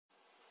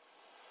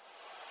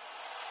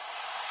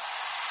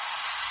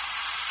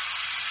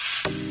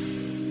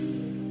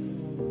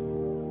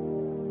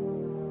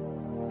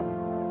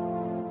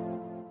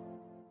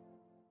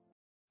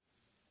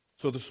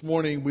So this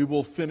morning we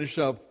will finish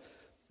up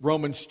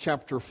Romans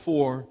chapter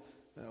 4.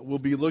 We'll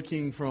be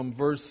looking from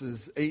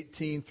verses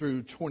 18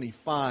 through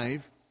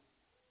 25.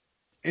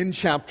 In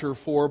chapter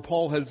 4,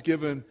 Paul has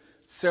given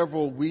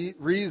several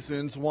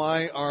reasons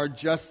why our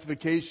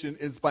justification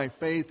is by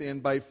faith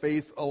and by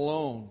faith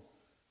alone.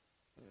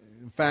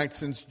 In fact,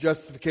 since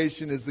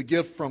justification is the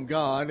gift from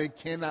God, it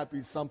cannot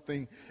be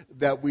something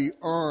that we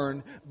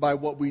earn by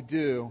what we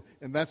do.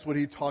 And that's what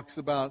he talks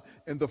about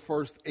in the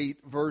first 8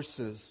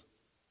 verses.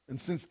 And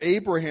since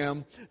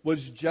Abraham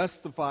was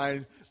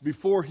justified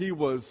before he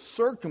was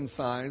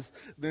circumcised,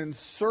 then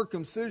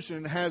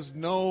circumcision has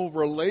no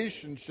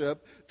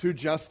relationship to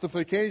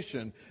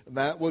justification.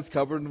 That was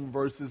covered in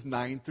verses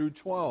 9 through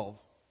 12.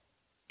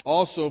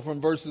 Also from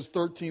verses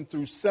 13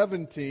 through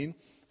 17,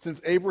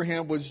 since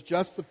Abraham was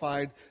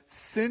justified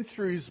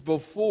centuries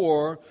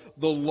before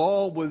the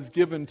law was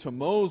given to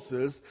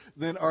Moses,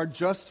 then our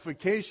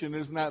justification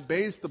is not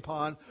based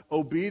upon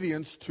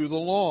obedience to the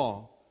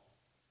law.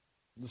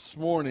 This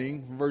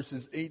morning,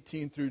 verses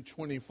 18 through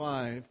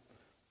 25,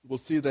 we'll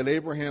see that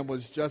Abraham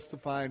was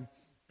justified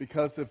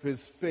because of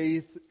his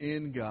faith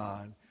in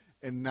God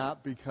and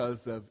not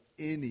because of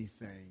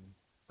anything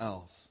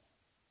else.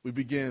 We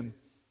begin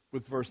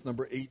with verse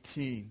number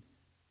 18.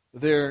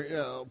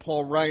 There,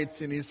 Paul writes,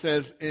 and he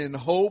says, "In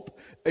hope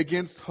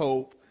against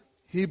hope,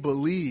 he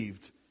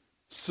believed,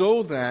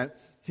 so that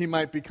he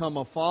might become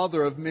a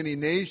father of many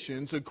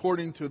nations,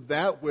 according to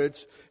that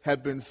which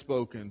had been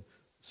spoken.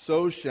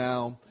 So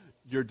shall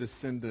your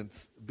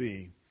descendants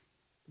be."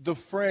 The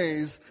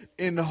phrase,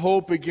 "in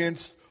hope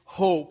against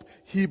hope,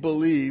 he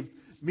believed,"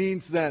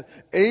 means that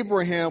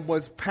Abraham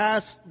was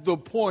past the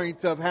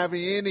point of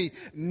having any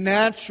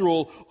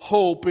natural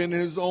hope in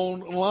his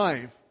own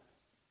life.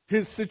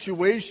 His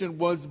situation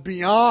was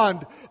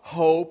beyond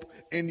hope,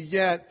 and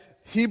yet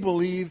he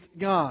believed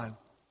God.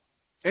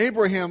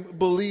 Abraham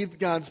believed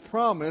God's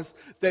promise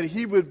that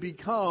he would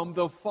become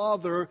the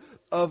father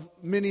of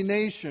many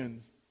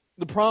nations.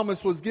 The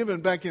promise was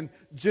given back in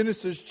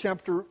Genesis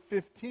chapter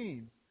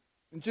 15.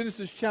 In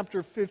Genesis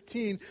chapter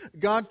 15,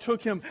 God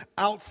took him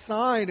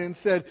outside and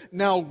said,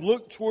 "Now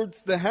look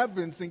towards the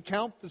heavens and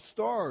count the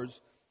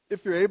stars,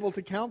 if you're able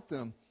to count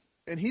them."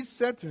 And he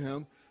said to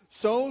him,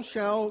 "So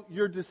shall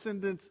your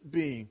descendants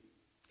be."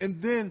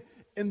 And then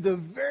in the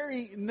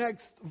very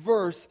next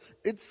verse,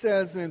 it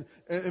says in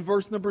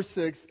verse number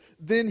 6,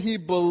 "Then he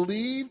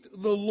believed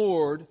the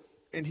Lord,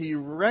 and he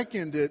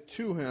reckoned it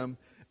to him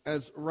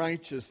as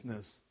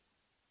righteousness."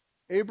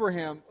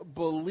 Abraham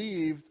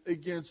believed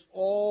against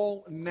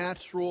all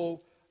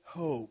natural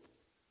hope.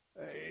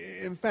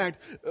 In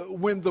fact,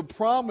 when the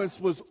promise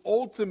was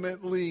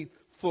ultimately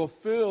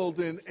fulfilled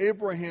in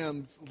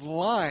Abraham's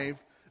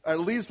life, at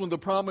least when the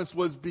promise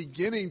was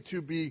beginning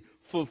to be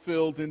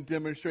fulfilled and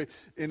demonstrated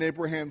in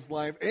Abraham's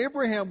life,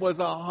 Abraham was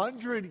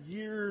 100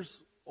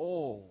 years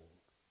old.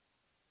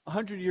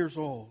 100 years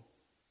old.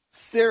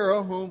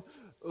 Sarah,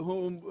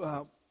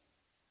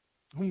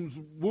 whose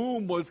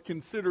womb was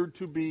considered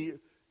to be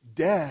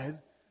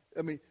dead,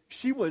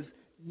 she was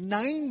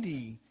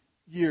 90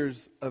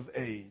 years of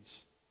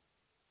age.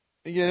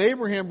 And yet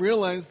Abraham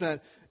realized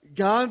that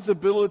God's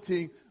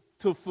ability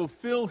to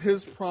fulfill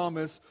his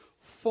promise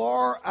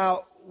far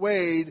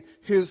outweighed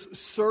his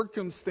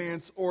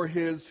circumstance or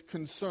his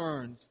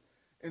concerns.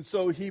 And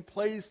so he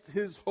placed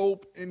his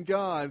hope in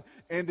God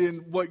and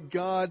in what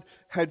God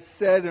had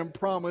said and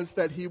promised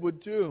that he would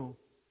do.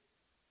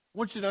 I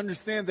want you to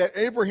understand that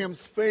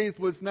Abraham's faith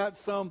was not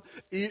some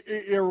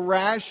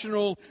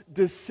irrational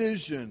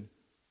decision.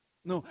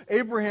 No,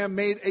 Abraham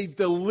made a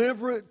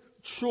deliberate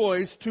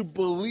choice to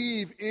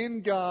believe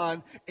in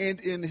God and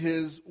in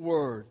His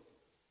Word.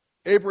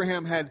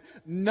 Abraham had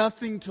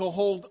nothing to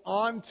hold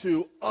on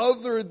to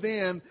other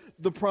than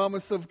the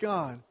promise of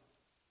God.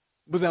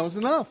 But that was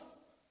enough.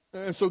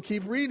 And so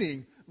keep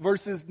reading.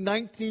 Verses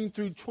 19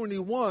 through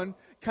 21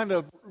 kind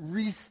of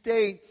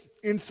restate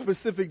in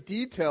specific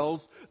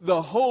details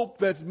the hope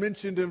that's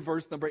mentioned in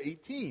verse number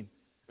 18.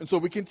 And so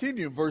we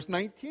continue, verse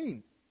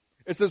 19.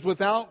 It says,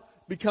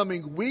 "Without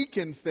becoming weak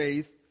in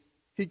faith,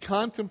 he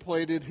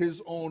contemplated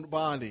his own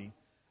body,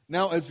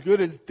 now as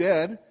good as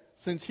dead,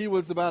 since he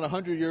was about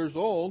 100 years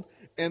old,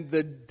 and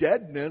the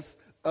deadness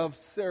of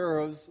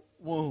Sarah's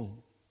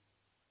womb."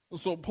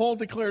 So Paul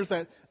declares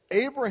that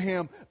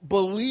Abraham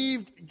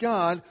believed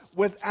God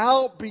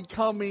without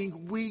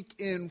becoming weak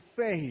in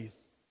faith.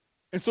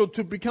 And so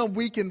to become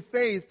weak in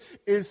faith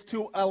is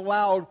to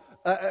allow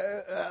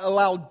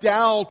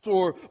doubt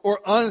or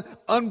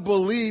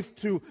unbelief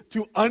to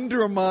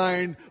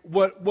undermine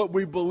what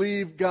we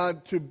believe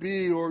God to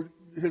be or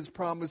His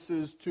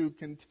promises to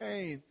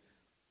contain.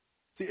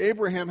 See,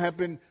 Abraham had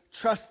been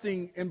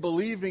trusting and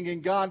believing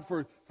in God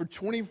for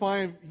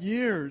 25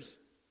 years,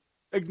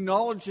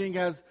 acknowledging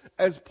as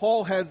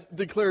Paul has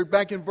declared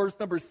back in verse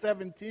number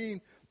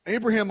 17,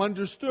 Abraham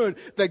understood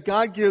that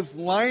God gives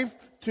life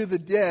to the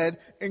dead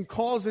and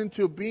calls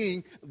into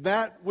being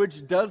that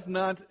which does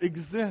not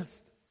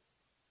exist.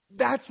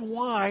 That's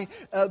why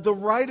the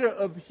writer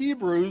of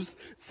Hebrews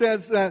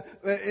says that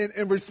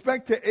in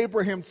respect to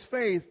Abraham's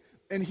faith,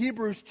 in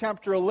Hebrews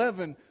chapter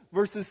 11,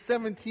 verses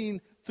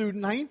 17 through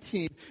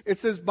 19. It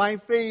says, by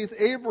faith,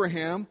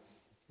 Abraham,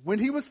 when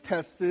he was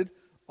tested,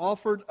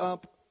 offered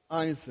up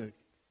Isaac.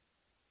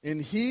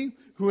 And he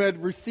who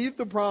had received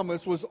the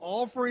promise was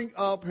offering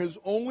up his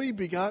only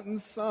begotten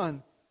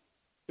son.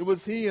 It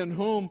was he in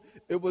whom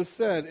it was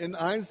said, in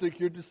Isaac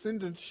your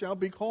descendants shall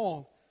be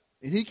called.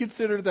 And he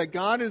considered that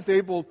God is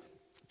able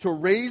to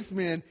raise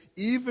men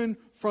even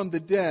from the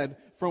dead,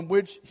 from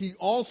which he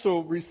also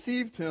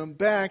received him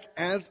back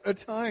as a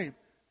type.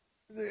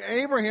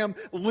 Abraham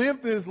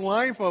lived his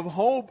life of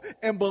hope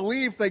and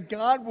belief that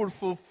God would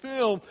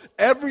fulfill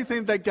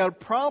everything that God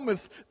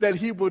promised that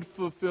he would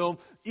fulfill,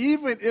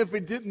 even if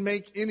it didn't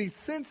make any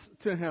sense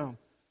to him.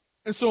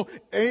 And so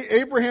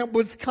Abraham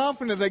was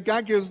confident that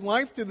God gives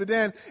life to the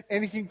dead,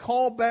 and he can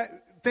call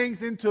back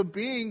things into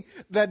being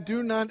that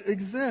do not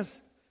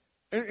exist.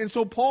 And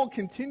so Paul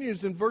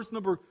continues in verse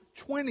number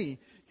 20.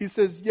 He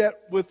says, yet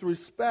with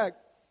respect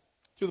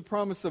to the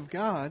promise of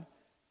God,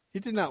 he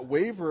did not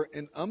waver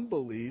in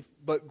unbelief,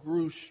 but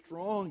grew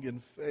strong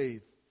in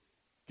faith,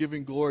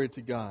 giving glory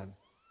to God.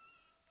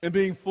 And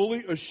being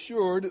fully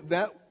assured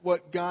that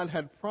what God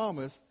had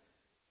promised,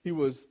 he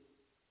was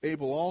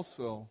able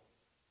also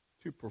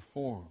to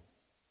perform.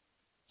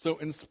 So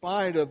in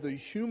spite of the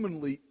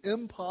humanly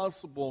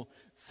impossible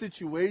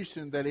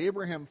situation that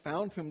Abraham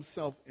found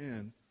himself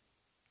in,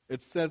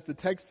 the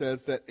text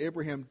says that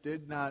Abraham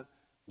did not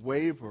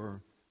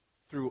waver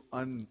through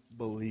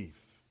unbelief.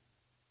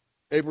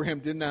 Abraham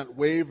did not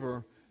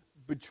waver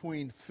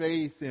between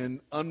faith and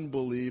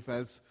unbelief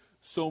as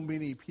so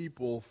many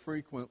people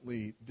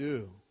frequently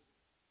do.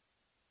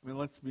 I mean,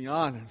 let's be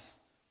honest.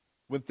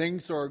 When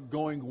things are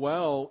going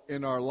well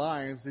in our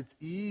lives, it's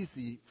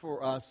easy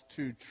for us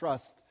to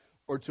trust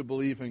or to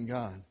believe in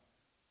God.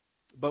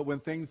 But when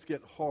things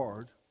get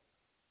hard,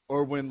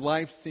 or when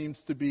life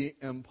seems to be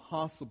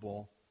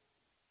impossible,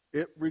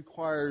 it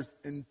requires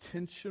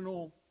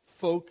intentional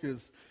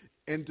focus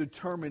and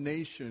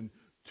determination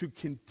to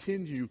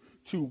continue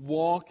to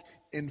walk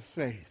in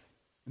faith.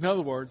 In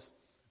other words,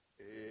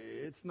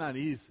 it's not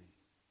easy.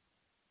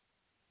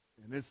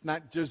 And it's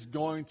not just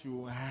going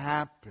to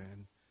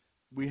happen.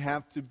 We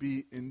have to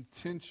be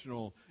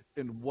intentional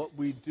in what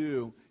we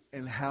do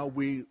and how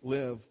we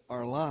live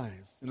our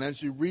lives. And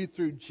as you read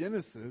through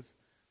Genesis,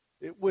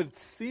 it would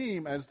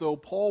seem as though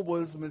Paul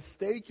was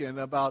mistaken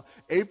about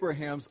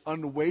Abraham's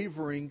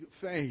unwavering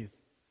faith.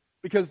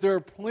 Because there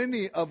are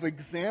plenty of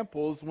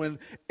examples when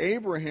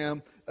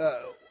Abraham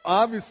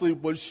obviously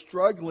was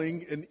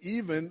struggling, and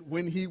even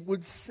when he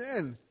would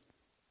sin.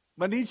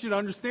 But I need you to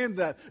understand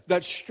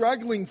that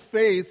struggling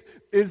faith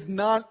is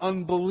not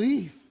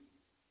unbelief.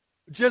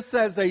 Just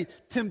as a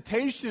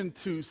temptation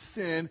to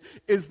sin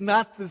is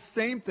not the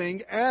same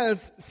thing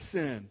as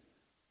sin.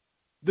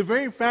 The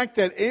very fact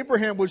that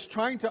Abraham was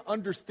trying to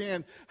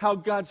understand how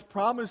God's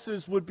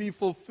promises would be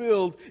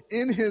fulfilled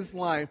in his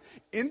life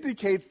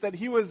indicates that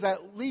he was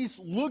at least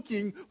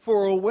looking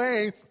for a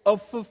way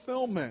of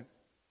fulfillment.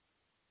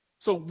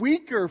 So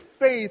weaker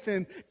faith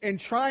in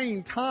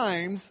trying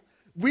times,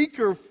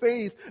 weaker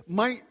faith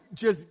might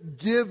just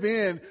give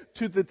in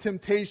to the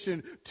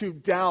temptation to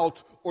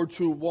doubt or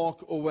to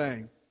walk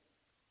away.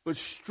 But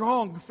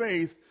strong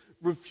faith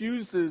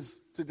refuses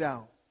to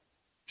doubt.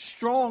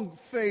 Strong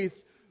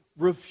faith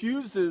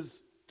refuses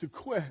to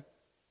quit.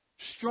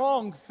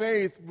 Strong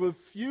faith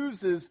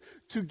refuses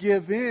to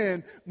give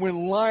in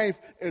when life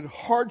and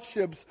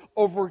hardships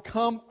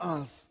overcome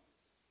us.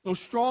 No,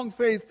 strong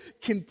faith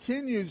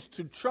continues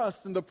to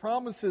trust in the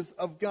promises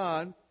of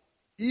God,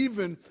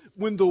 even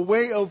when the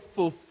way of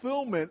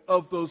fulfillment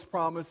of those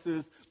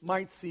promises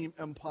might seem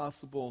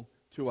impossible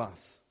to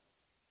us.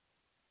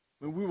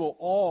 And we will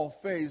all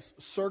face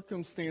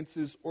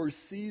circumstances or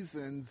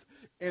seasons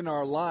in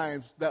our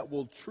lives that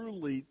will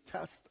truly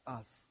test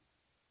us.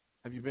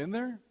 Have you been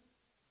there?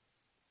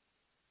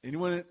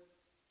 Anyone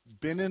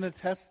been in a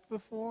test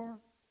before?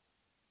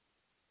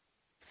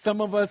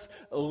 Some of us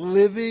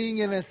living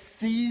in a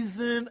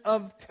season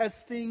of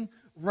testing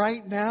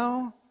right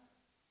now.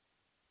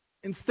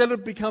 Instead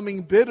of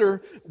becoming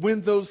bitter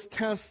when those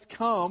tests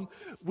come,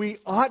 we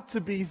ought to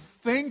be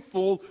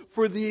thankful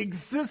for the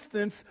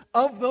existence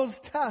of those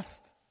tests.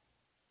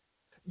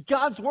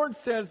 God's Word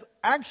says,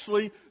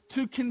 actually,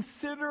 to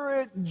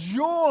consider it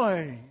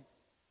joy.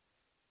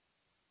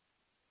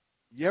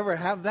 You ever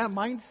have that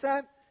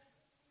mindset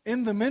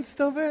in the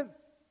midst of it?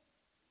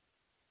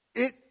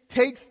 It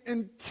takes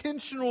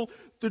intentional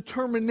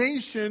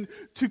determination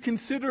to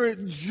consider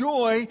it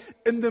joy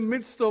in the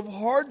midst of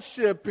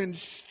hardship and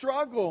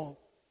struggle.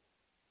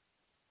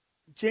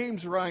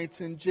 James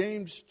writes in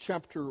James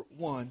chapter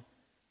 1,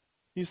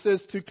 he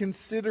says, to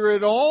consider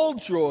it all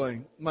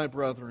joy, my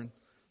brethren,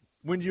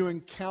 when you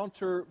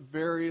encounter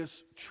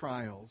various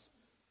trials,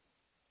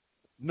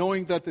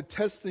 knowing that the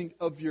testing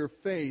of your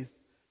faith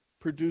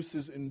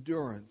produces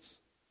endurance,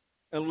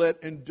 and let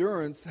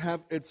endurance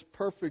have its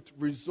perfect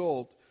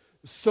result,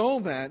 so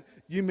that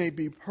you may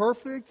be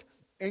perfect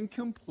and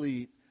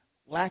complete,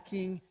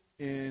 lacking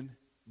in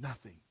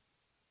nothing.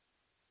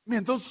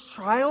 Man, those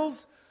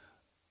trials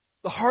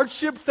The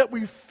hardships that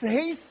we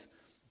face,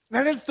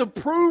 that is the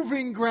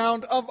proving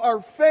ground of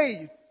our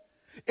faith.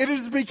 It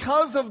is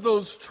because of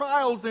those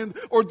trials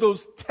or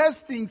those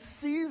testing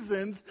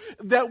seasons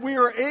that we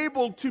are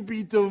able to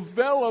be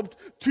developed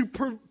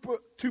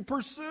to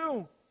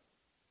pursue,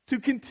 to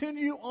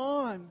continue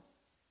on.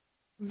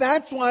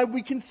 That's why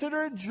we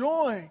consider it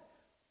joy,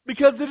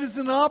 because it is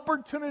an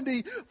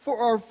opportunity for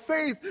our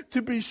faith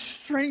to be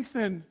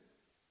strengthened,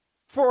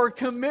 for our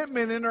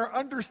commitment and our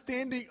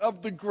understanding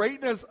of the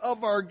greatness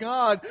of our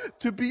God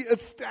to be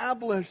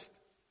established.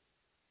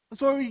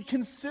 That's why we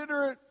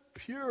consider it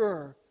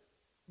pure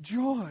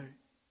joy.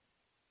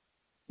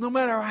 No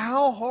matter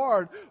how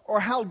hard or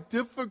how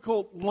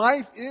difficult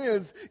life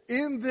is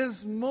in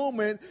this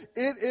moment,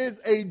 it is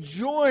a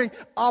joy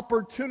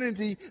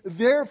opportunity.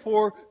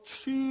 Therefore,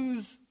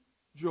 choose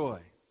joy.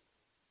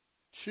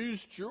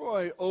 Choose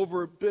joy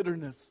over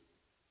bitterness.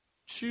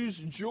 Choose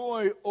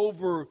joy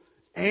over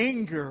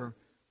anger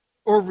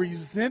or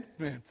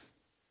resentment.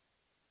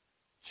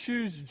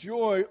 Choose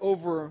joy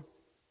over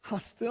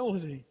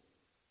hostility.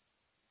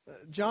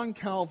 John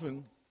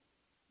Calvin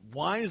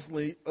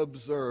wisely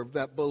observed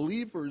that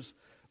believers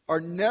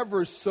are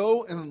never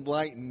so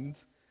enlightened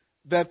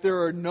that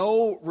there are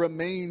no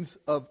remains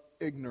of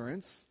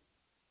ignorance,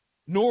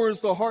 nor is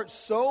the heart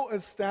so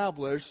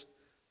established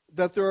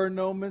that there are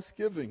no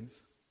misgivings.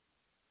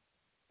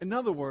 In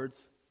other words,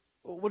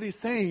 what he's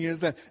saying is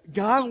that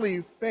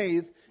godly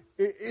faith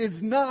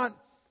is not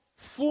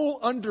full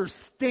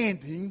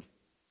understanding,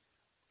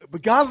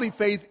 but godly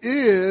faith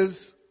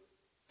is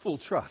full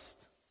trust,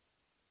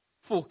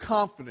 full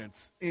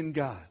confidence in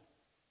God.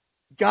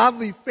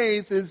 Godly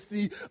faith is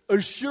the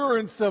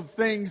assurance of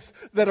things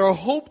that are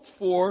hoped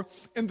for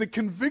and the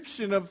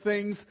conviction of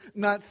things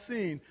not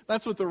seen.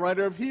 That's what the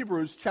writer of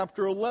Hebrews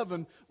chapter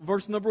 11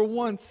 verse number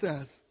 1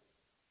 says.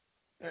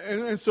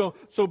 And so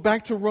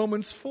back to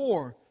Romans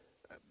 4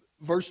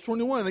 verse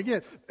 21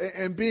 again,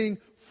 and being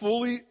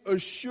fully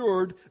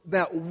assured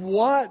that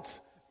what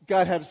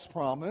God has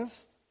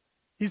promised,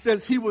 he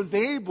says he was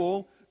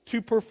able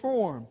to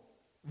perform.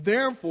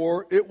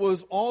 Therefore, it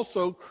was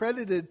also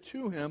credited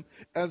to him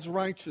as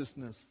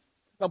righteousness.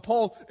 Now,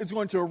 Paul is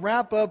going to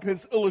wrap up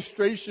his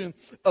illustration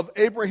of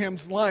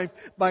Abraham's life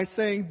by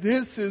saying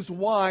this is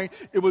why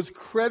it was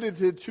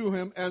credited to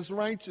him as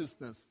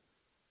righteousness.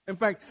 In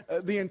fact,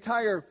 the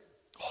entire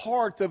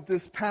heart of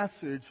this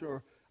passage,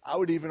 or I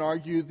would even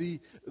argue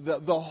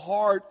the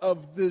heart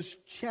of this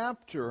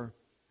chapter,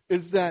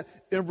 is that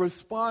in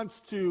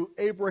response to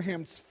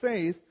Abraham's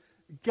faith,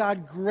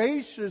 God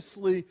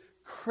graciously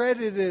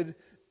credited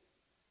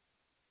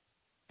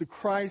the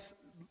Christ,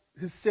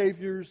 his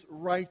Savior's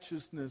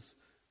righteousness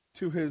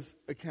to his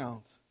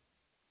account.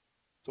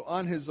 So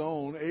on his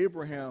own,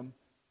 Abraham,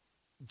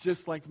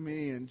 just like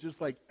me and just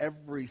like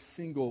every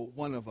single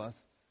one of us,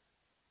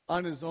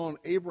 on his own,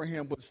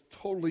 Abraham was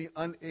totally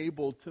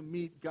unable to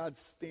meet God's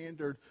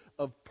standard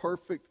of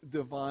perfect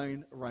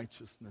divine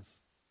righteousness.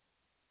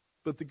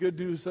 But the good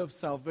news of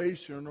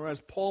salvation, or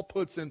as Paul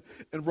puts in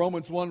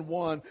Romans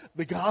 1:1,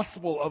 the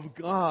gospel of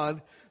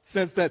God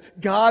says that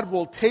God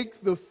will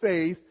take the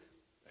faith.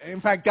 In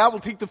fact, God will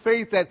take the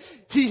faith that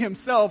he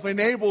himself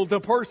enabled a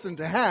person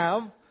to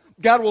have.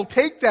 God will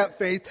take that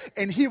faith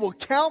and he will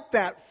count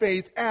that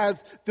faith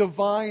as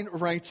divine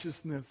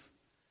righteousness.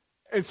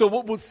 And so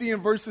what we'll see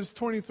in verses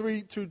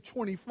 23 to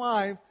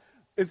 25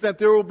 is that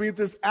there will be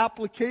this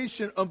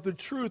application of the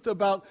truth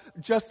about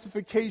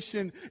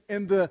justification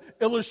in the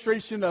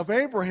illustration of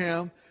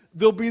Abraham.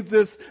 There'll be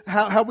this,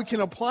 how we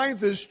can apply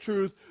this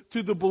truth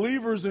to the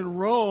believers in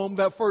Rome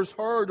that first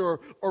heard or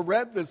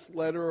read this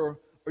letter, or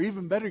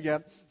even better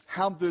yet,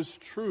 how this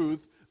truth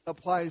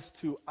applies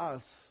to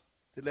us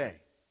today.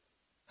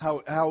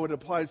 How it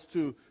applies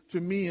to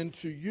me and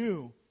to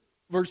you.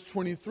 Verse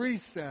 23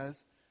 says,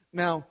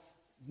 now,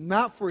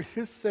 not for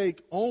his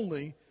sake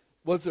only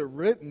was it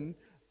written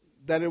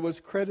that it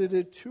was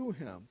credited to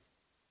him.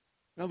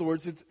 In other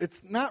words,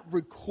 it's not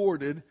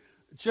recorded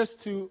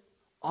just to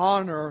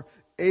honor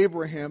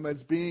Abraham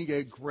as being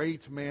a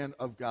great man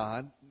of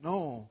God.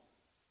 No,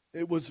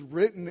 it was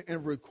written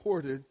and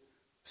recorded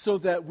so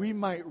that we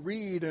might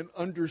read and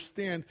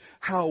understand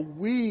how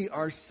we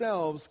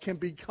ourselves can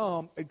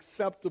become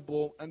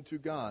acceptable unto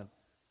God.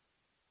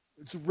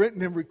 It's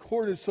written and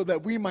recorded so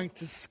that we might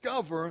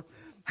discover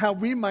how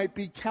we might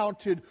be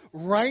counted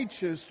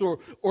righteous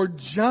or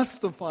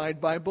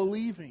justified by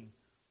believing.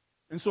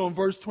 And so in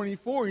verse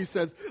 24 he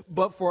says,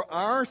 but for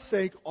our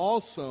sake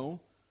also,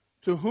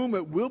 to whom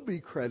it will be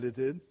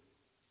credited,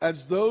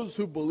 as those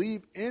who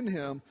believe in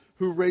him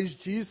who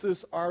raised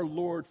Jesus our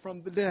Lord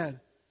from the dead.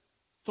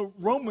 So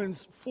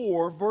Romans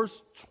 4,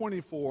 verse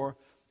 24,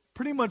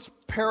 pretty much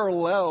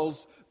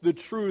parallels the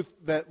truth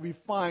that we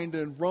find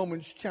in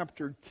Romans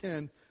chapter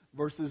 10,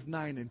 verses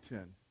 9 and 10.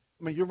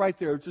 I mean, you're right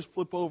there. Just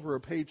flip over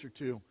a page or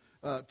two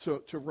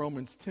to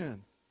Romans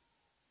 10.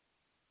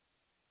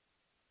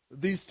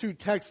 These two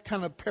texts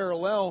kind of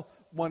parallel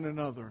one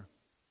another.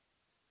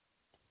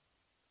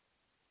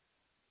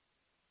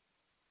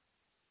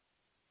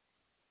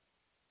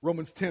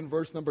 Romans 10,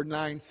 verse number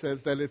 9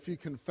 says that if you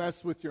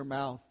confess with your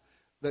mouth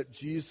that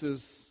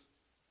Jesus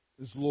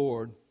is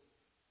Lord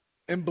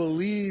and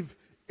believe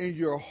in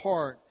your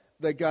heart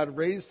that God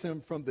raised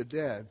him from the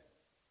dead,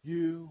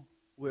 you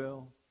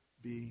will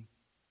be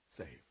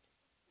saved.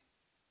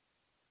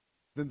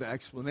 Then the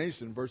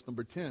explanation, verse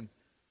number 10,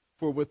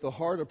 for with the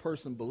heart a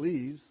person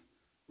believes,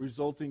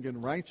 resulting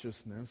in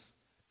righteousness,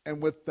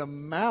 and with the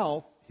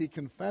mouth he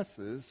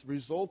confesses,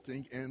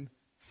 resulting in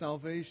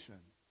salvation.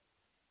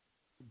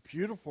 It's a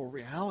beautiful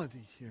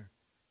reality here.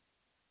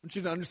 I want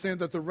you to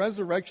understand that the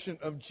resurrection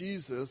of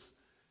Jesus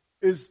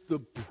is the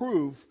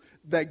proof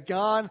that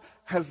God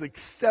has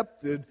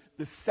accepted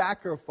the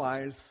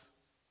sacrifice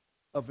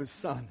of his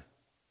Son.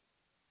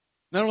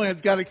 Not only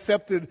has God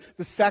accepted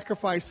the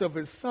sacrifice of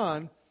his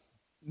Son,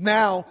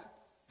 now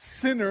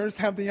sinners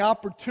have the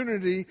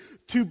opportunity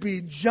to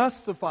be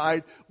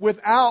justified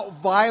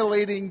without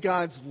violating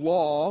God's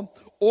law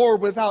or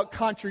without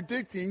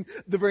contradicting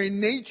the very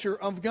nature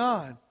of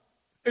God.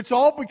 It's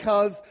all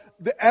because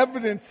the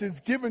evidence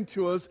is given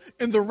to us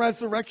in the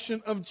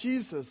resurrection of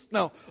Jesus.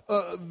 Now,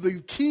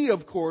 the key,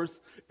 of course,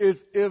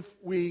 is if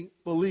we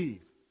believe.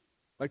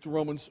 Like to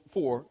Romans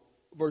 4,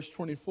 verse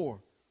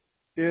 24.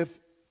 If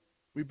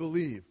we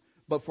believe.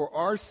 But for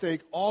our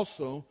sake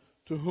also,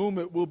 to whom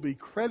it will be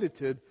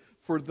credited,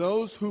 for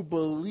those who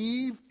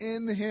believe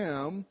in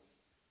him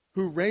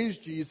who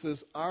raised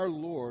Jesus, our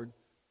Lord,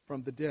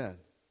 from the dead.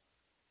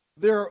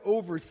 There are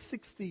over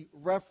 60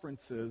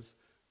 references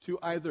to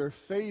either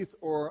faith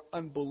or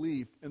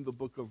unbelief in the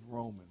book of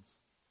Romans.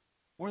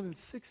 More than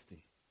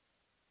 60.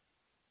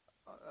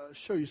 I'll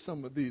show you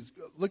some of these.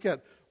 Look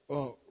at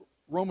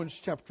Romans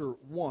chapter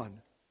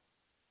 1.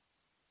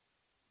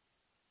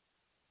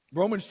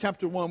 Romans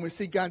chapter 1, we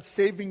see God's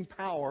saving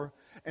power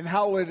and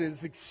how it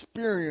is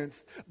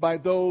experienced by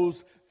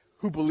those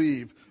who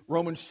believe.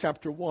 Romans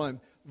chapter 1,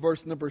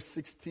 verse number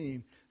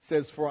 16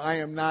 says, for I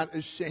am not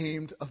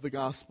ashamed of the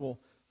gospel,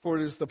 for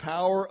it is the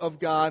power of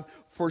God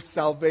for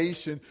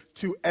salvation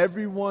to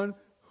everyone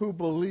who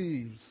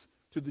believes,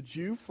 to the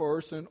Jew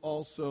first and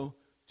also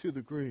to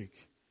the Greek.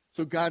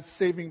 So God's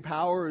saving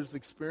power is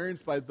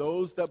experienced by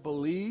those that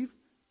believe.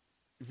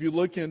 If you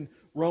look in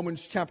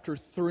Romans chapter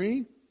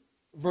 3,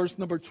 verse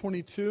number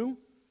 22,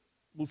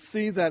 we'll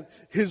see that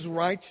his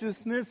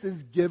righteousness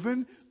is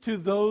given to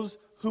those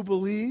who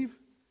believe.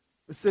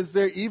 It says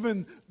there,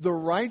 even the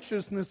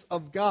righteousness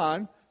of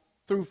God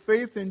through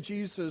faith in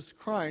Jesus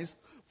Christ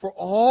for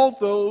all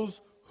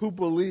those who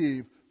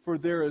believe, for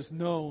there is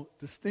no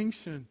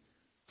distinction.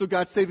 So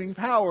God's saving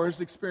power is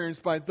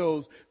experienced by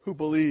those who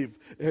believe.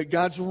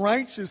 God's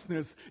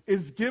righteousness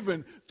is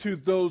given to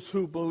those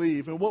who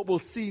believe. And what we'll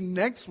see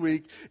next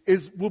week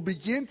is we'll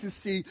begin to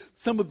see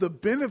some of the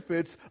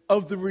benefits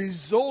of the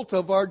result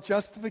of our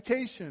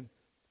justification.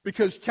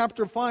 Because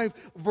chapter 5,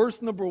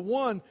 verse number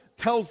 1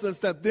 tells us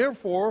that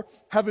therefore,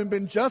 having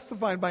been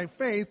justified by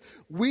faith,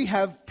 we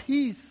have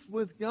peace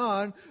with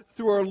God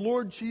through our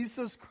Lord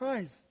Jesus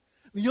Christ.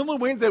 The only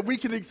way that we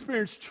can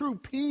experience true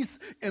peace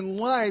in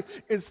life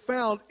is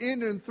found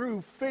in and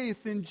through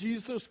faith in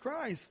Jesus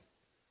Christ.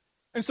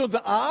 And so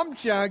the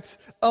object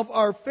of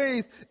our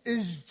faith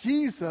is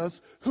Jesus,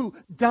 who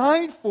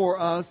died for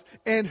us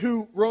and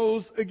who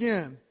rose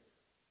again.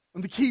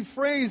 And the key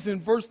phrase in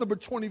verse number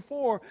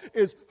 24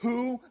 is,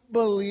 who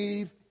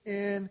believe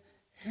in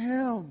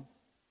him.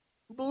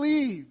 Who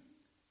believe.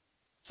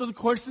 So the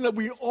question that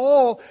we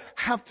all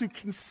have to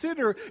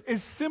consider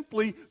is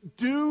simply,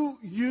 do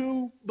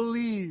you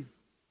believe?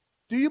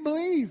 Do you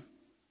believe?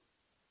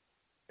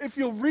 If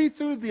you'll read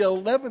through the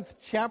 11th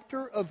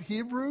chapter of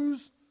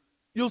Hebrews,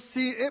 you'll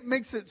see it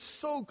makes it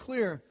so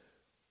clear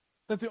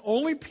that the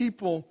only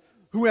people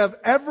who have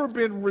ever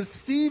been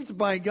received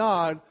by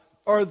God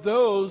are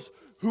those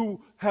who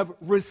have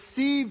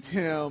received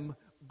him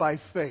by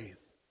faith.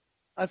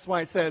 That's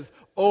why it says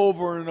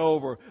over and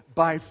over,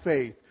 by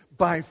faith,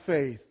 by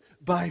faith,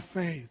 by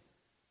faith.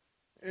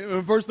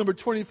 In verse number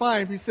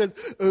 25, he says,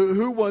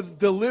 who was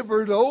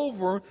delivered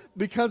over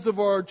because of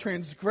our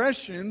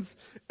transgressions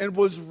and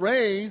was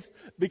raised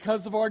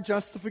because of our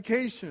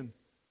justification.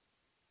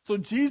 So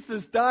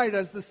Jesus died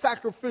as the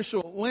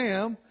sacrificial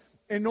lamb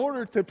in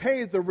order to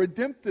pay the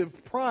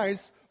redemptive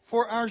price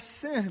for our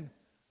sin.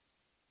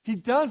 He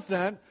does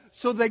that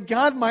so that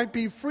God might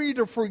be free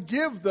to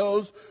forgive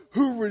those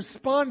who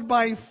respond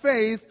by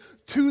faith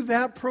to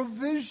that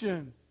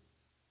provision.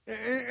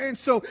 And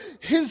so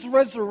his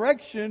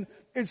resurrection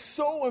is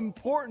so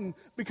important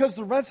because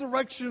the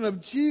resurrection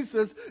of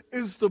Jesus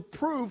is the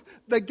proof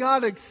that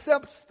God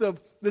accepts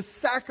the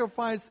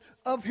sacrifice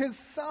of his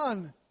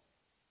Son.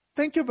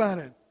 Think about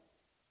it.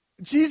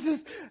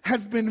 Jesus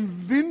has been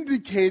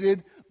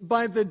vindicated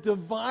by the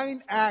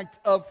divine act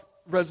of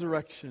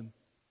resurrection.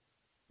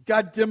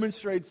 God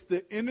demonstrates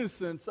the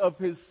innocence of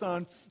his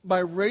Son by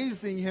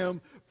raising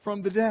him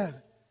from the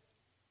dead.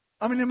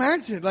 I mean,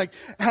 imagine, like,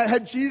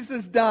 had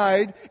Jesus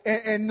died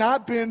and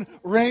not been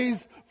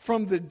raised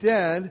from the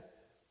dead,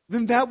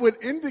 then that would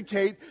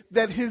indicate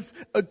that his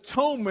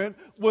atonement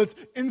was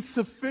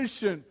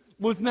insufficient,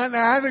 was not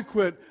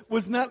adequate,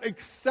 was not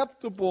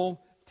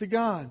acceptable to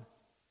God.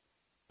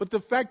 But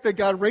the fact that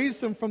God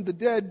raised him from the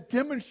dead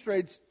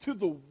demonstrates to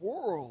the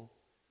world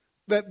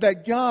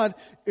that God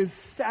is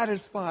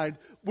satisfied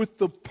with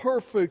the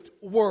perfect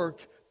work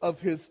of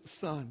his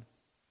Son.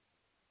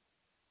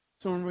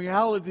 So in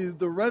reality,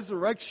 the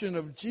resurrection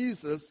of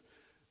Jesus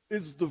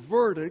is the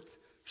verdict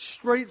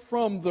straight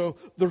from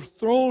the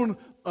throne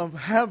of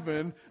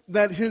heaven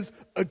that his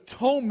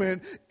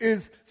atonement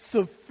is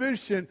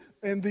sufficient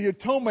and the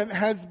atonement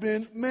has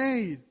been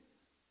made.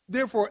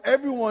 Therefore,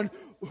 everyone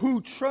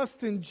who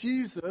trusts in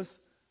Jesus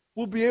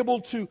will be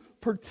able to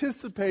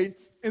participate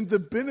in the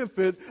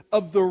benefit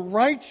of the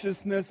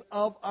righteousness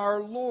of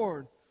our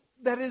Lord.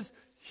 That is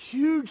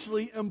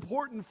hugely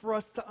important for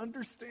us to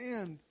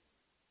understand.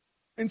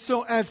 And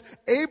so as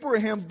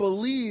Abraham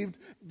believed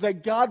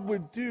that God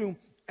would do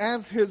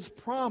as his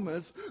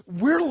promise,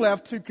 we're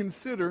left to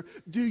consider,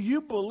 do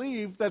you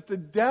believe that the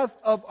death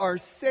of our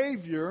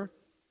Savior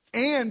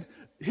and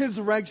his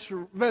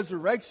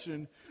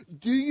resurrection,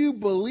 do you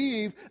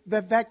believe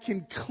that that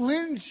can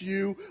cleanse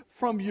you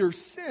from your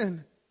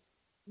sin?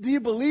 Do you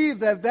believe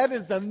that that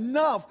is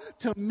enough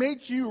to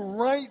make you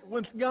right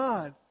with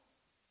God?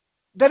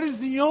 That is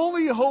the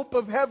only hope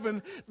of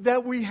heaven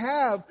that we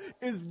have,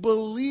 is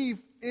belief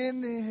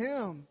in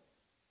him.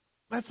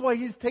 That's why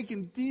he's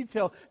taken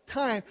detail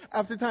time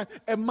after time.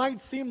 It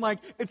might seem like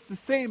it's the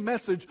same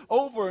message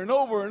over and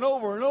over and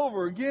over and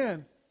over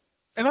again.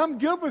 And I'm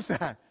good with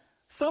that.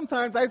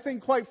 Sometimes I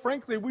think, quite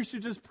frankly, we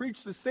should just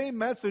preach the same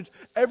message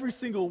every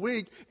single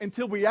week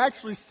until we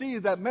actually see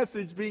that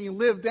message being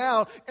lived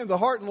out in the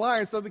heart and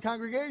lives of the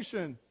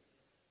congregation.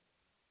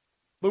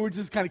 But we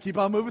just kind of keep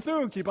on moving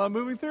through and keep on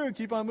moving through and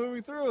keep on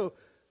moving through.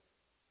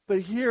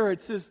 But here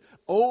it says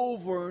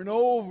over and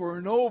over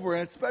and over,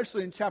 and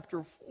especially in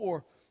chapter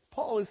 4,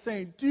 Paul is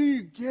saying, do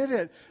you get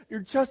it? Your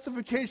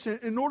justification,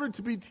 in order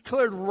to be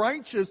declared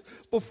righteous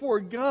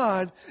before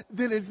God,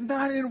 then it's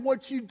not in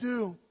what you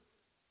do.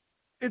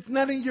 It's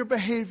not in your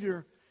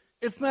behavior.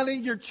 It's not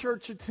in your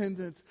church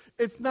attendance.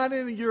 It's not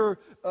in your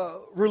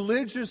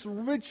religious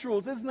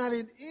rituals. It's not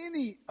in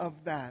any of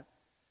that.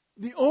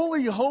 The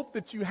only hope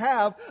that you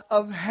have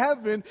of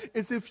heaven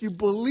is if you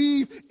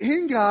believe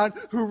in God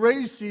who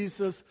raised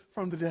Jesus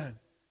from the dead.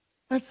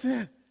 That's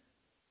it.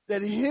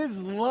 That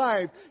his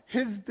life,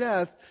 his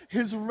death,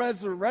 his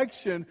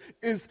resurrection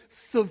is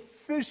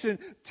sufficient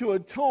to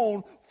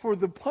atone for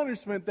the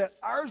punishment that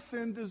our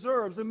sin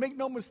deserves. And make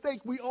no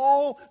mistake, we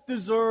all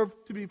deserve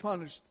to be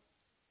punished.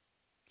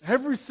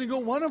 Every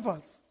single one of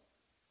us.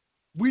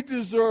 We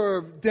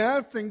deserve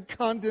death and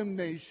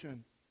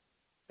condemnation.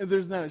 And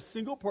there's not a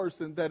single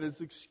person that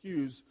is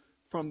excused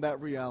from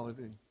that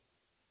reality.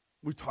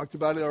 We talked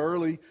about it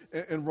early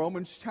in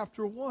Romans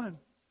chapter 1.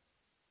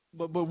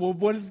 But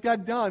what has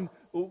God done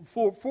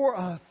for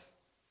us?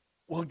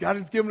 Well, God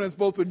has given us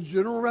both a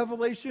general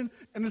revelation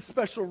and a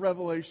special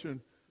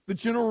revelation. The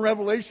general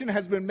revelation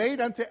has been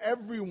made unto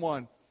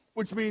everyone,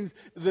 which means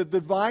the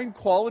divine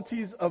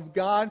qualities of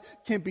God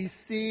can be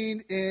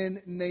seen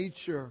in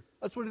nature.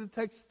 That's what the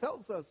text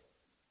tells us.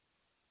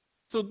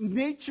 So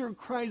nature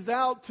cries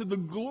out to the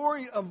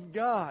glory of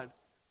God.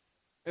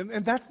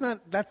 And that's not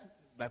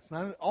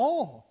at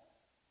all.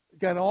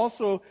 God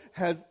also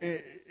has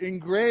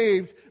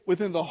engraved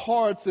within the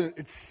hearts,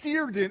 it's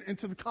seared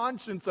into the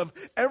conscience of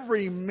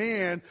every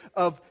man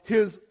of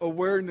his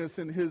awareness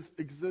and his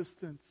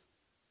existence.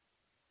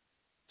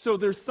 So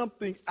there's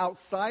something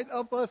outside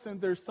of us and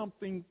there's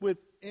something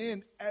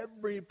within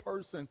every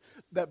person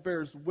that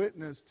bears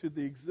witness to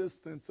the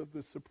existence of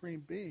the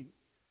Supreme Being.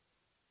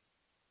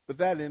 But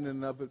that in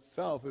and of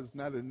itself is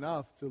not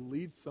enough to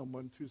lead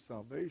someone to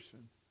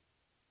salvation.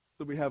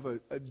 So we have a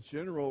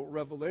general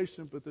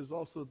revelation, but there's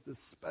also this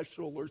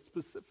special or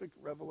specific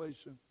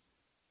revelation.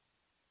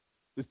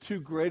 The two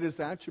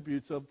greatest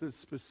attributes of this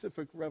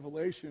specific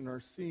revelation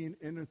are seen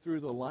in and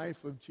through the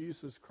life of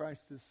Jesus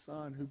Christ, his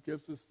Son, who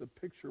gives us the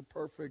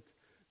picture-perfect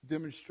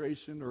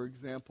demonstration or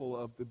example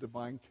of the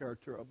divine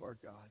character of our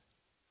God.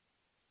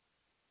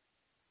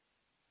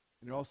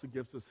 And he also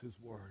gives us his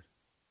word.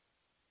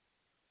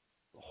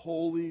 The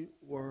holy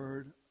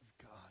word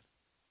of God.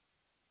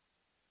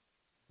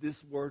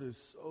 This word is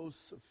so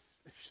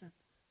sufficient.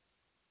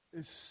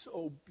 It's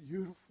so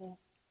beautiful.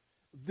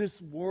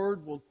 This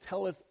word will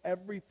tell us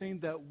everything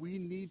that we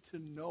need to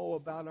know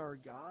about our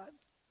God.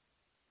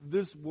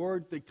 This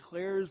word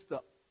declares the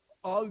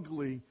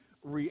ugly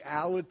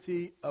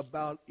reality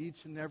about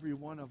each and every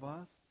one of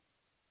us.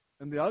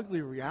 And the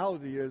ugly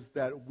reality is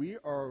that we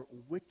are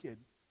wicked.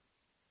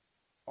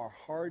 Our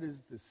heart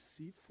is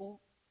deceitful.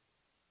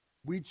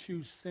 We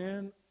choose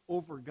sin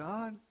over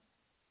God.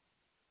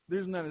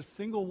 There's not a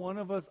single one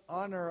of us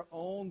on our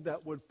own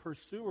that would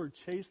pursue or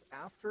chase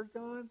after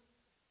God.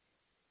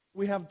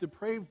 We have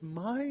depraved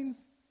minds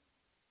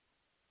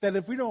that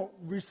if we don't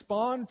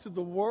respond to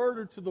the word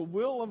or to the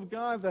will of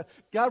God, that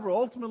God will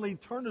ultimately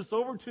turn us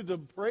over to the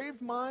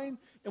depraved mind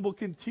and will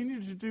continue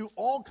to do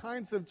all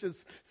kinds of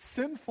just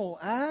sinful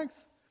acts.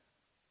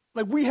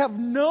 Like, we have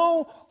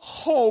no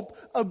hope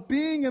of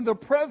being in the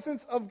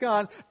presence of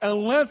God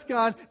unless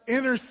God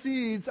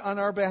intercedes on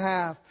our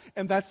behalf.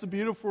 And that's the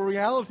beautiful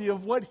reality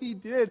of what He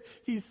did.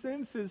 He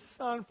sends His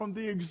Son from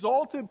the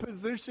exalted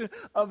position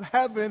of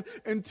heaven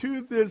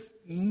into this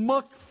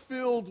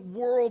muck-filled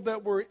world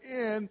that we're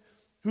in,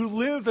 who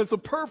lives as a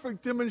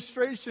perfect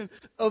demonstration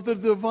of the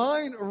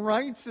divine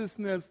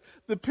righteousness,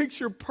 the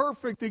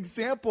picture-perfect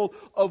example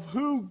of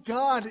who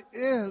God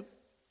is.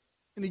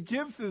 And He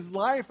gives His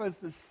life as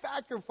the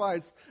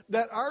sacrifice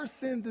that our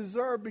sin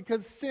deserved,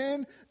 because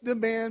sin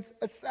demands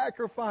a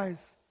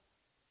sacrifice.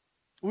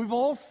 We've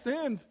all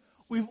sinned.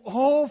 We've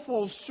all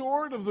fall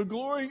short of the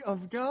glory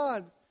of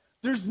God.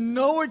 There's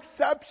no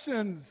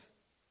exceptions.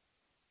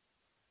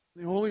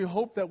 The only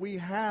hope that we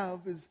have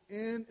is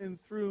in and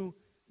through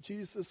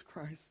Jesus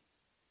Christ.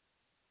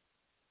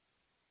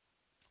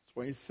 That's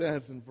why He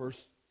says in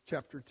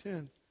chapter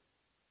 10,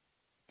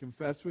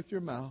 confess with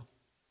your mouth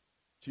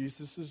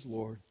Jesus is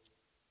Lord,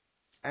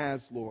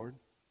 as Lord,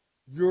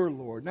 your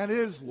Lord, not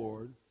His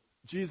Lord.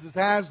 Jesus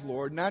as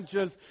Lord, not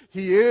just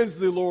He is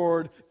the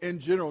Lord in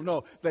general.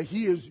 No, that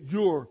He is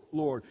your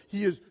Lord.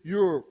 He is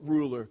your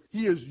ruler.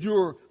 He is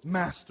your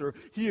master.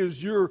 He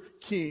is your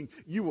king.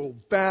 You will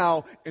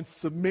bow and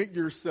submit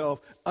yourself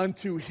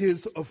unto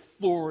His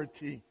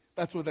authority.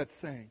 That's what that's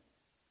saying.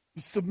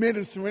 You submit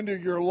and surrender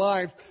your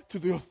life to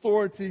the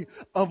authority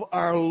of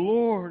our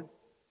Lord.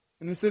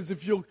 And it says,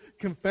 if you'll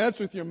confess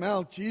with your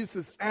mouth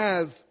Jesus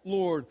as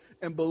Lord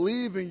and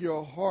believe in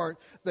your heart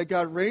that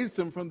God raised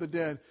Him from the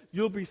dead,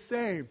 you'll be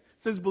saved.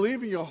 It says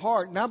believe in your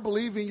heart, not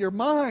believe in your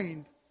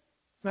mind.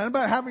 It's not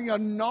about having a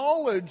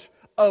knowledge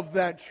of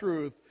that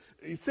truth.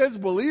 He says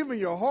believe in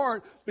your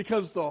heart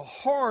because the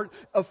heart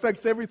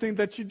affects everything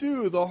that you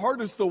do. The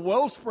heart is the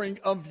wellspring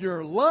of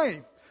your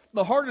life.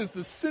 The heart is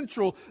the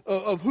central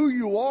of who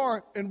you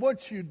are and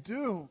what you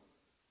do.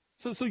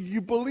 So you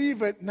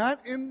believe it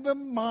not in the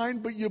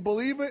mind, but you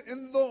believe it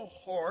in the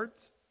heart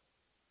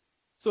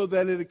so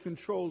that it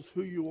controls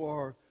who you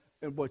are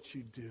and what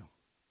you do.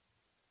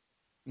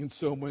 And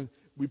so when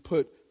we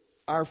put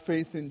our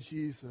faith in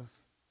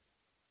Jesus,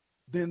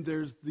 then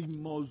there's the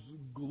most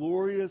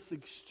glorious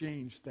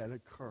exchange that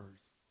occurs.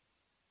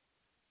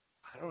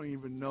 I don't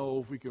even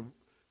know if we can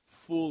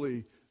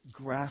fully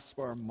grasp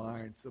our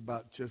minds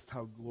about just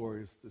how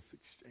glorious this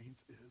exchange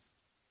is.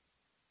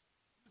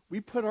 We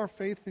put our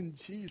faith in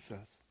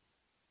Jesus,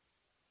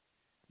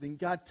 then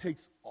God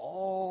takes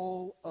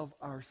all of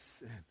our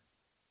sin,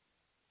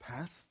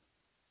 past,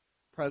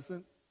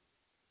 present,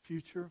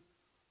 future,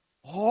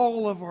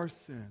 all of our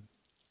sin,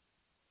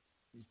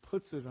 He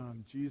puts it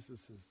on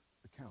Jesus'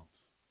 account.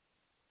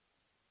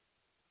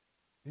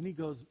 Then He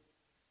goes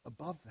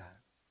above that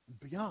and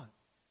beyond.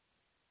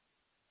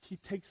 He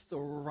takes the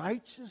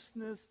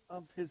righteousness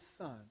of His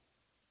Son,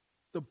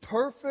 the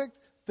perfect,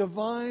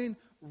 divine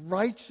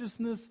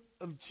righteousness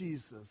of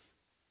Jesus,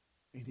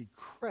 and He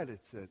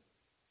credits it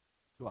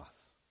to us.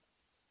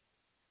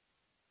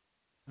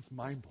 That's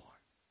mind-blowing.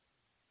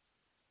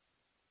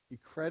 He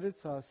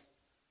credits us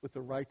with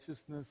the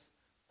righteousness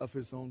of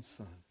His own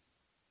Son.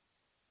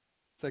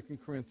 2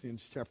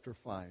 Corinthians chapter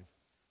 5,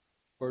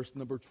 verse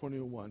number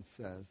 21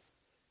 says,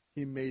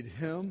 He made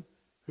Him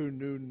who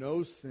knew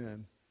no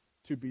sin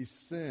to be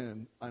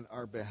sin on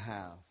our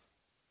behalf,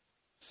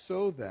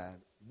 so that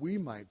we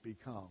might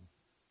become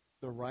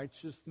the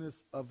righteousness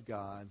of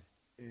God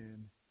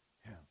in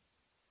Him.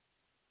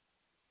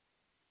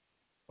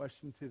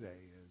 Question today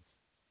is,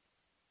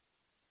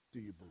 do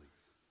you believe?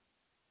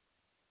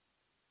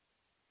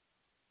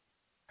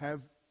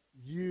 Have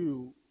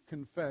you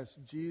confessed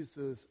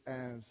Jesus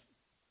as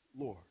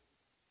Lord?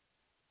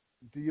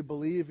 Do you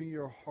believe in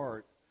your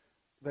heart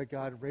that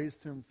God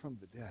raised Him from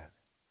the dead?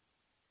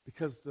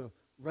 Because the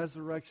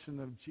resurrection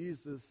of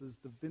Jesus is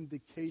the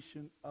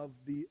vindication of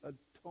the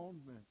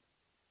atonement.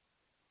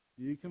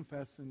 Do you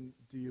confess and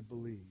do you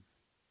believe?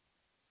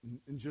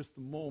 In just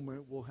a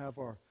moment, we'll have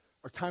our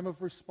time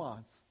of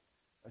response,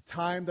 a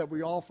time that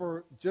we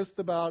offer just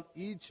about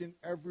each and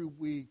every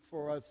week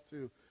for us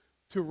to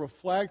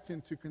reflect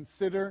and to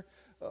consider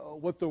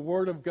what the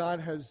Word of God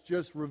has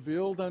just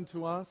revealed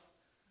unto us,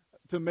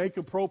 to make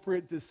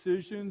appropriate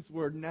decisions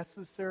where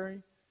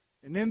necessary.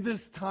 And in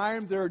this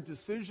time, there are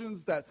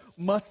decisions that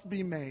must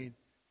be made,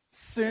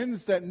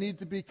 sins that need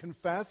to be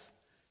confessed,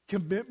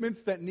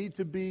 commitments that need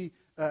to be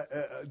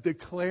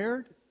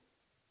declared.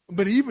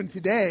 But even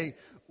today,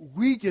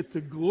 we get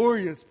the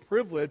glorious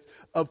privilege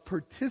of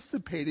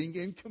participating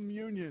in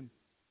communion.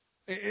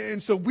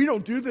 And so we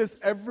don't do this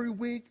every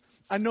week.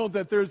 I know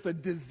that there's a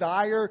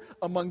desire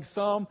among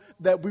some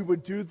that we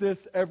would do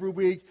this every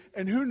week.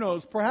 And who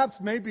knows, perhaps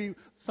maybe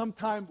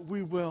sometime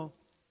we will.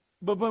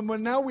 But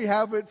now we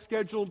have it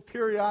scheduled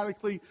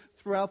periodically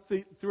throughout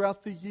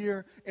the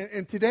year.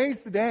 And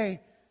today's the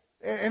day.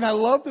 And I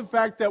love the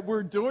fact that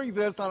we're doing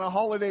this on a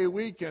holiday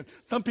weekend.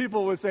 Some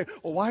people would say,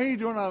 well, why are you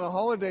doing it on a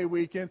holiday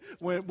weekend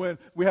when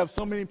we have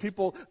so many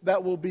people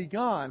that will be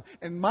gone?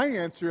 And my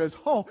answer is,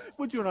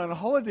 we're doing it on a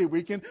holiday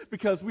weekend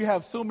because we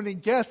have so many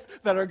guests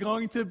that are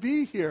going to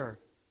be here.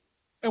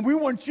 And we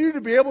want you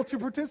to be able to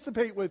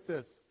participate with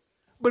this.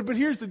 But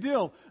here's the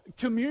deal.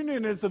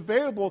 Communion is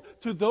available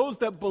to those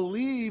that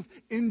believe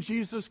in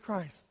Jesus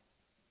Christ.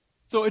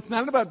 So it's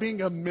not about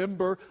being a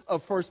member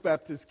of First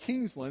Baptist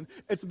Kingsland.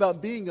 It's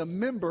about being a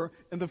member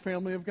in the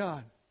family of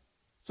God.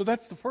 So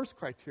that's the first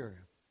criteria.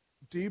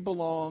 Do you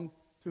belong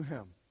to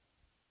Him?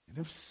 And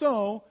if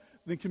so,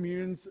 then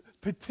communion's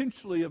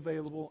potentially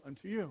available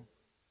unto you.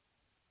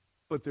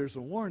 But there's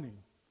a warning.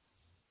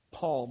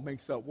 Paul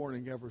makes that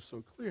warning ever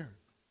so clear,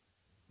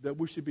 that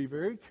we should be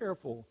very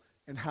careful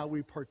in how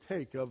we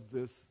partake of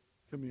this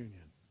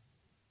communion.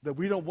 That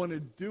we don't want to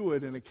do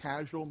it in a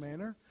casual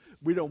manner.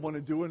 We don't want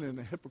to do it in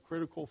a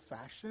hypocritical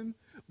fashion.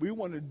 We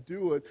want to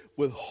do it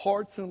with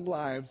hearts and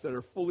lives that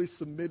are fully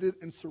submitted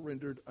and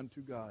surrendered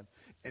unto God.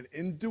 And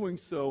in doing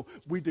so,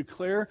 we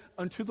declare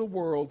unto the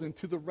world and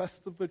to the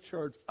rest of the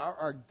church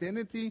our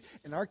identity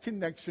and our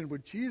connection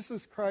with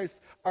Jesus Christ,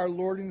 our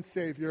Lord and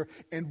Savior,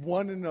 and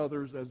one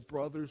another's as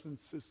brothers and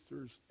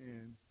sisters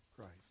in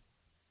Christ.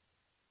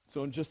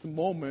 So in just a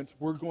moment,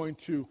 we're going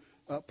to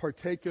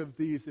partake of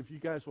these. If you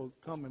guys will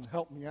come and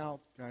help me out,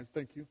 guys,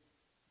 thank you.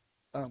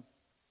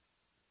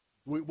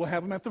 We'll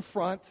have them at the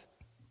front.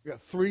 We've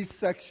got 3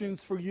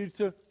 sections for you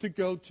to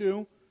go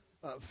to.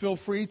 Feel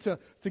free to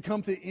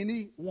come to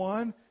any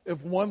one.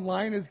 If one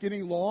line is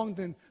getting long,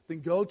 then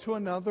go to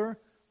another.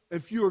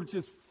 If you're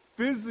just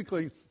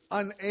physically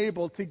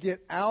unable to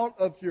get out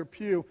of your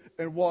pew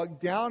and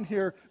walk down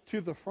here to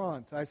the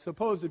front, I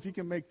suppose if you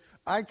can make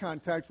eye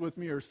contact with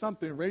me or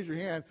something, raise your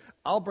hand,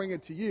 I'll bring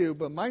it to you.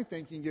 But my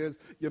thinking is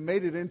you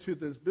made it into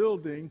this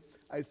building.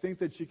 I think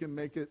that you can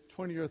make it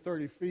 20 or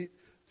 30 feet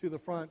to the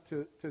front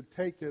to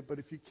take it. But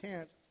if you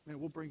can't, man,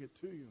 we'll bring it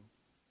to you.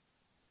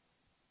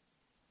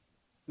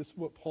 This is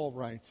what Paul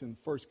writes in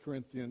 1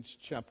 Corinthians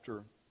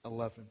chapter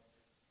 11.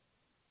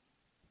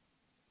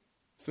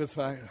 It says,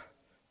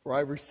 "For I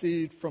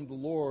received from the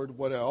Lord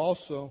what I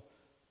also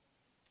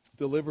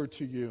delivered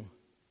to you,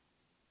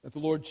 that the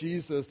Lord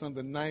Jesus, on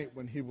the night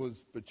when He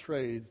was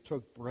betrayed,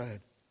 took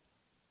bread.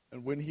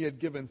 And when He had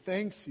given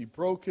thanks, He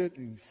broke it,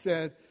 and He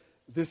said,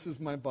 'This is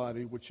my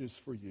body, which is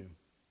for you.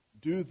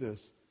 Do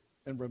this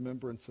in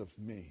remembrance of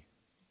me.'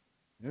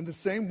 And in the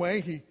same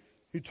way,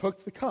 He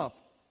took the cup.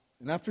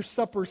 And after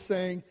supper,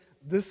 saying,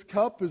 'This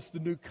cup is the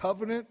new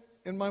covenant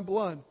in my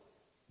blood.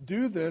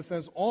 Do this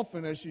as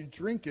often as you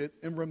drink it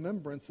in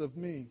remembrance of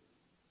me.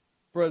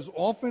 For as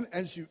often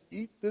as you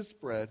eat this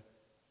bread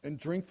and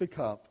drink the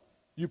cup,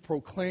 you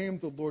proclaim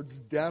the Lord's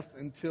death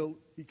until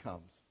He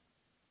comes.'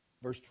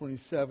 Verse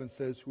 27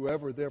 says,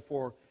 'Whoever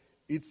therefore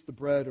eats the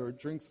bread or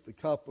drinks the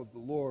cup of the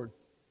Lord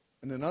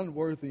in an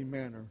unworthy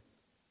manner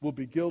will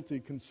be guilty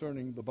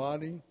concerning the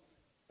body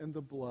and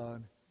the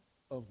blood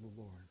of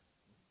the Lord.'"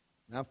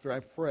 And after I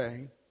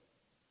pray,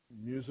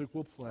 music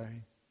will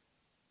play.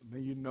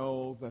 May you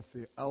know that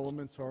the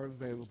elements are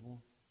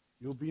available.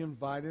 You'll be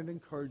invited and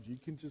encouraged. You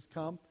can just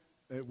come.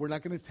 We're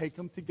not going to take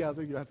them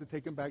together. You have to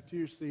take them back to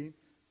your seat.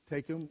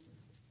 Take them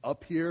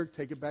up here.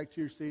 Take it back to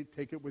your seat.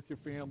 Take it with your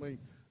family.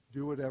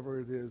 Do whatever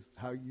it is,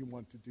 how you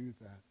want to do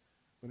that.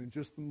 But in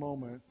just a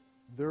moment,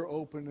 they're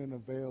open and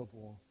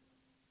available.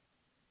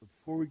 But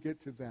before we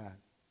get to that,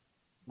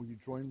 will you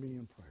join me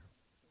in prayer?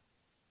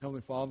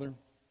 Heavenly Father,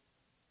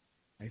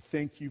 I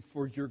thank you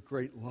for your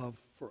great love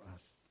for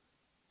us.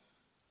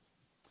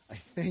 I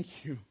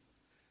thank you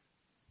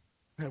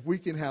that we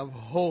can have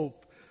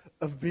hope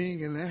of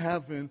being in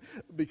heaven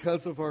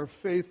because of our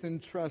faith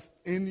and trust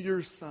in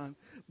your Son,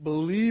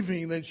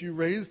 believing that you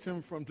raised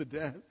Him from the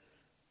dead.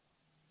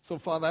 So,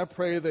 Father, I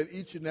pray that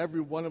each and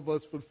every one of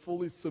us would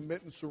fully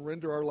submit and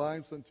surrender our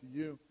lives unto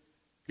you.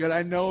 God,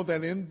 I know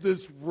that in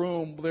this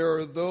room there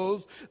are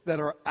those that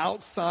are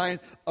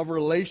outside of a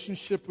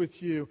relationship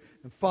with you.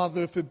 And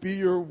Father, if it be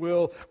your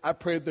will, I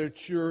pray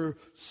that your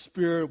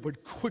Spirit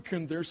would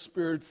quicken their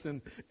spirits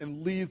and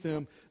lead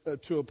them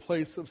to a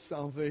place of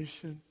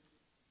salvation.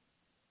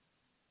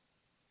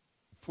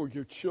 For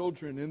your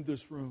children in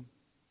this room,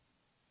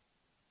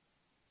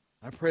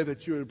 I pray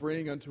that you would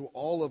bring unto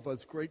all of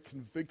us great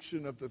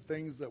conviction of the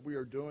things that we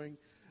are doing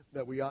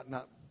that we ought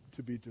not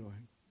to be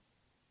doing.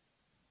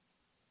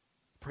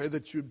 Pray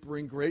that you'd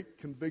bring great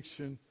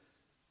conviction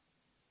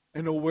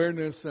and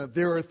awareness that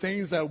there are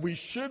things that we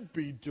should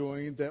be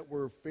doing that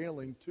we're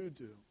failing to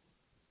do.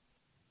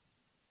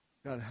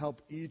 God,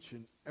 help each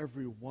and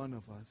every one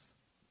of us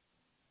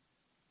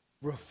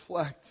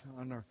reflect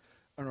on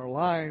our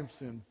lives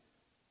and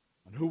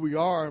on who we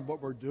are and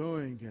what we're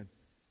doing. And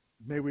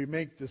may we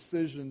make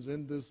decisions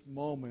in this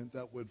moment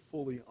that would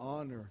fully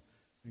honor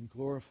and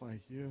glorify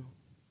you.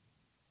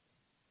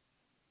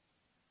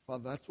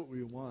 Father, that's what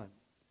we want.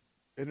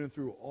 In and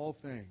through all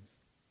things,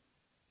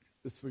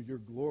 it's for your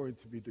glory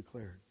to be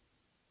declared.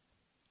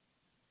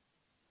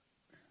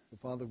 So,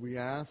 Father, we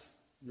ask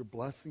your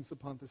blessings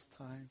upon this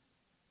time.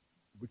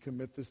 We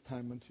commit this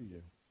time unto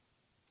you.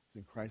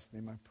 In Christ's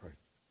name I pray.